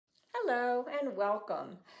Hello and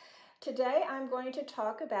welcome. Today I'm going to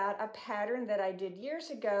talk about a pattern that I did years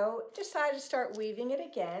ago, decided to start weaving it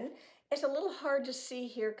again. It's a little hard to see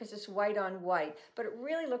here because it's white on white, but it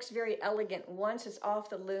really looks very elegant once it's off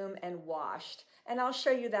the loom and washed. And I'll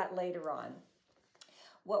show you that later on.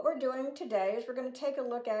 What we're doing today is we're going to take a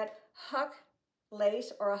look at Huck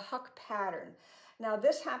Lace or a Huck pattern. Now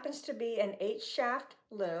this happens to be an 8-shaft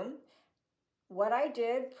loom. What I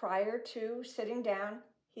did prior to sitting down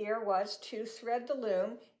here was to thread the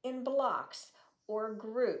loom in blocks or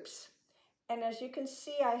groups. And as you can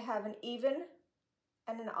see, I have an even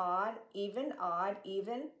and an odd, even, odd,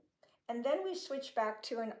 even. And then we switch back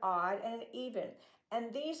to an odd and an even.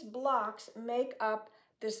 And these blocks make up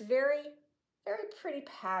this very, very pretty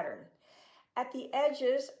pattern. At the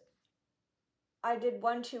edges, I did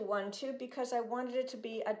 1, 2, 1, 2 because I wanted it to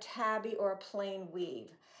be a tabby or a plain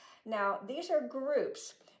weave. Now, these are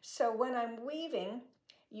groups, so when I'm weaving,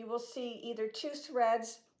 you will see either 2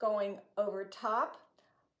 threads going over top,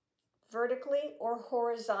 vertically, or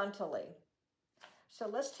horizontally. So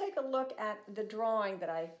let's take a look at the drawing that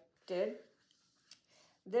I did.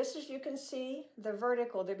 This, as you can see, the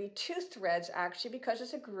vertical, there'd be 2 threads actually because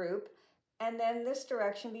it's a group, and then this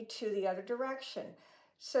direction be 2 the other direction.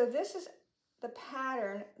 So this is the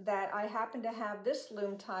pattern that I happen to have this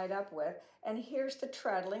loom tied up with, and here's the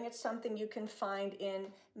treadling. It's something you can find in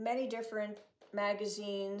many different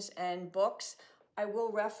magazines and books. I will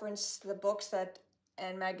reference the books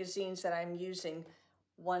and magazines that I'm using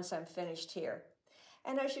once I'm finished here.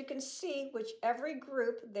 And as you can see, every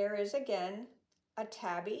group there is again a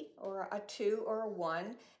tabby or a 2 or a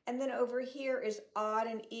 1, and then over here is odd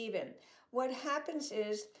and even. What happens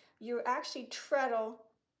is you actually treadle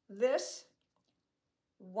this,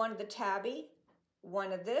 one of the tabby,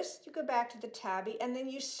 one of this, you go back to the tabby, and then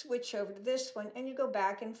you switch over to this one and you go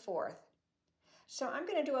back and forth. So I'm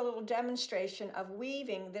going to do a little demonstration of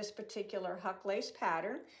weaving this particular Huck Lace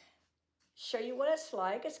pattern, show you what it's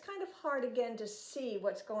like. It's kind of hard again to see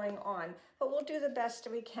what's going on, but we'll do the best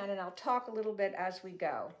that we can, and I'll talk a little bit as we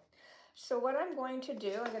go. So what I'm going to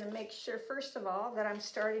do, I'm going to make sure first of all that I'm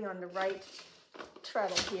starting on the right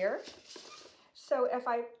treadle here. So if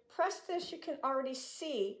I press this, you can already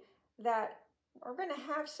see that we're going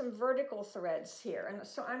to have some vertical threads here. And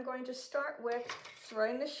so I'm going to start with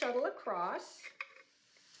throwing the shuttle across,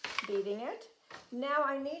 beating it. Now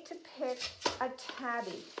I need to pick a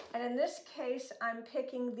tabby. And in this case, I'm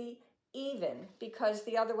picking the even because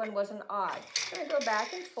the other one was an odd. I'm going to go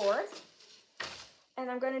back and forth. And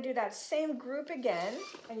I'm going to do that same group again.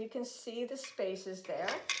 And you can see the spaces there.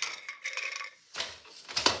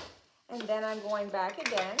 And then I'm going back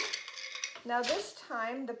again. Now this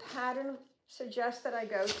time the pattern suggests that I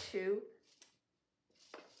go to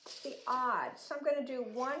the odd. So I'm going to do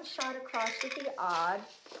 1 shot across with the odd.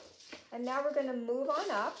 And now we're going to move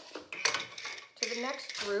on up to the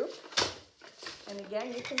next group. And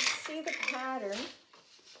again, you can see the pattern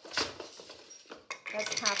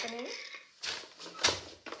that's happening.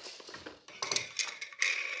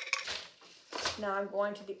 Now I'm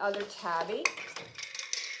going to the other tabby.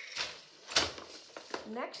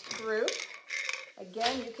 Next group,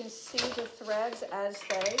 again, you can see the threads as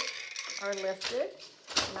they are lifted,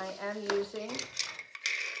 and I am using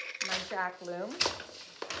my jack loom.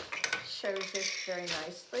 Shows this very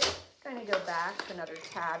nicely. I'm going to go back to another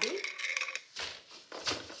tabby.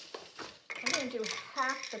 I'm going to do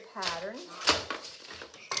half the pattern,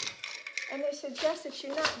 and they suggest that you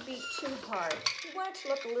not beat too hard. You want it to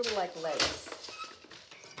look a little like lace.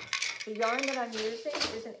 The yarn that I'm using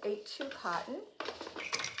is an 8-2 cotton.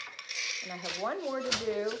 And I have one more to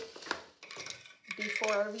do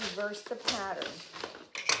before I reverse the pattern.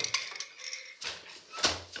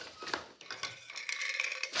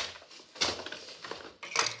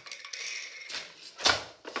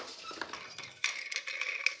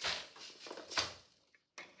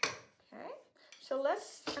 Okay, so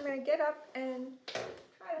I'm going to get up and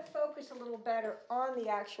try to focus a little better on the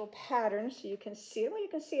actual pattern so you can see it. Well, you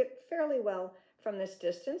can see it fairly well from this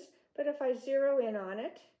distance, but if I zero in on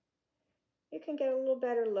it, you can get a little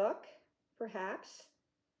better look, perhaps,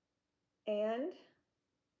 and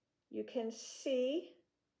you can see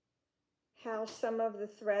how some of the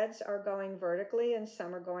threads are going vertically and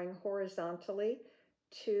some are going horizontally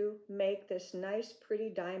to make this nice, pretty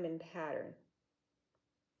diamond pattern.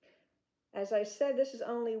 As I said, this is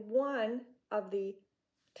only one of the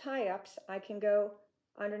tie-ups. I can go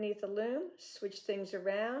underneath the loom, switch things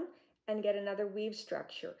around, and get another weave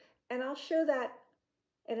structure. And I'll show that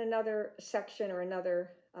in another section or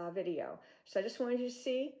another video. So I just wanted you to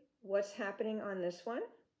see what's happening on this one.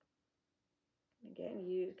 Again,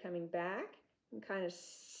 you coming back and kind of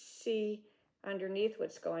see underneath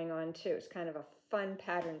what's going on too. It's kind of a fun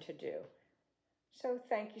pattern to do. So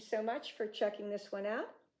thank you so much for checking this one out,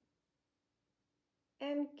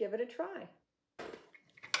 and give it a try.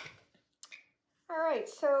 All right,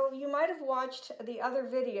 so you might have watched the other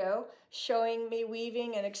video showing me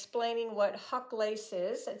weaving and explaining what Huck Lace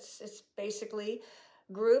is. It's basically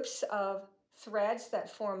groups of threads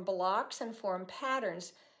that form blocks and form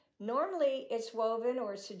patterns. Normally it's woven,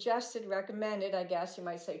 or suggested, recommended, I guess you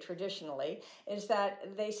might say traditionally, is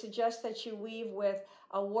that they suggest that you weave with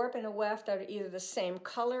a warp and a weft that are either the same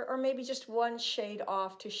color or maybe just one shade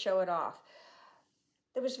off to show it off.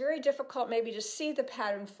 It was very difficult maybe to see the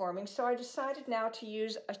pattern forming, so I decided now to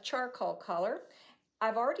use a charcoal color.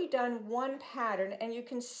 I've already done one pattern, and you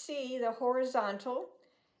can see the horizontal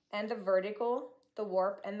and the vertical, the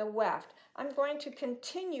warp and the weft. I'm going to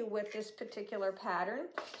continue with this particular pattern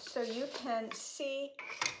so you can see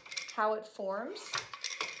how it forms.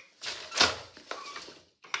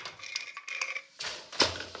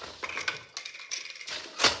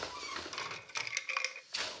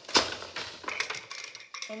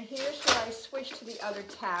 And here's where I switch to the other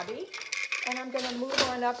tabby, and I'm going to move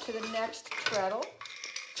on up to the next treadle.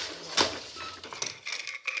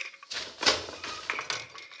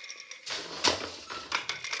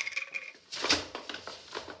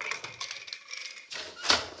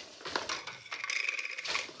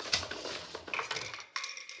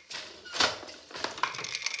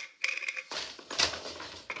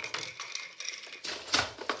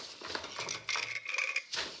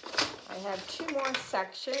 I have two more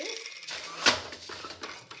sections.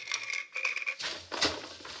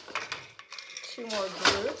 Two more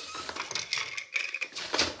groups.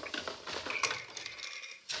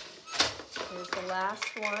 Here's the last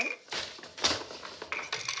one.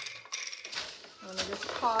 Let me just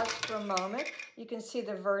pause for a moment. You can see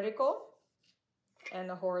the vertical and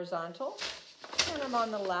the horizontal. And I'm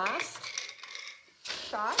on the last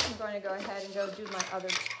shot. I'm going to go ahead and go do my other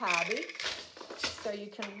tabby, so you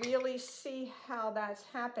can really see how that's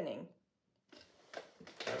happening.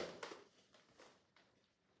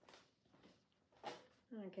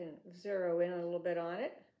 I can zero in a little bit on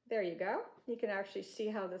it. There you go. You can actually see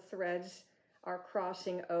how the threads are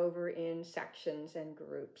crossing over in sections and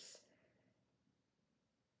groups.